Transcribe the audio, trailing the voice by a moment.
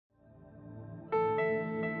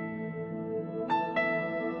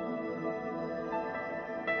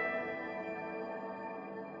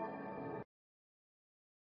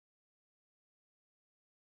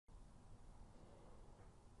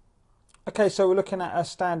Okay, so we're looking at a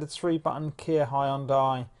standard 3-button Kia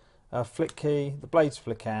Hyundai flick key. The blades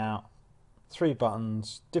flick out, 3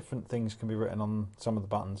 buttons, different things can be written on some of the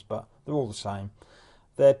buttons, but they're all the same.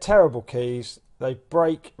 They're terrible keys, they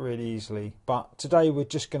break really easily, but today we're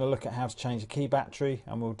just going to look at how to change the key battery,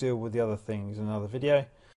 and we'll deal with the other things in another video.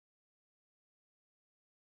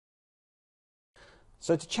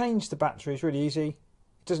 So to change the battery is really easy.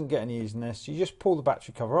 It doesn't get any easier than this. You just pull the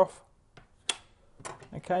battery cover off.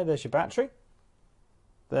 Okay, there's your battery.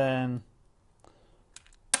 Then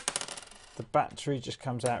the battery just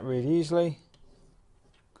comes out really easily.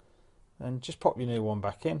 And just pop your new one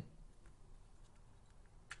back in.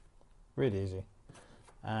 Really easy.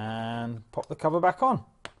 And pop the cover back on.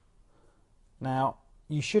 Now,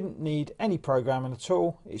 you shouldn't need any programming at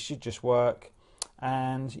all. It should just work.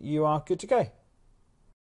 And you are good to go.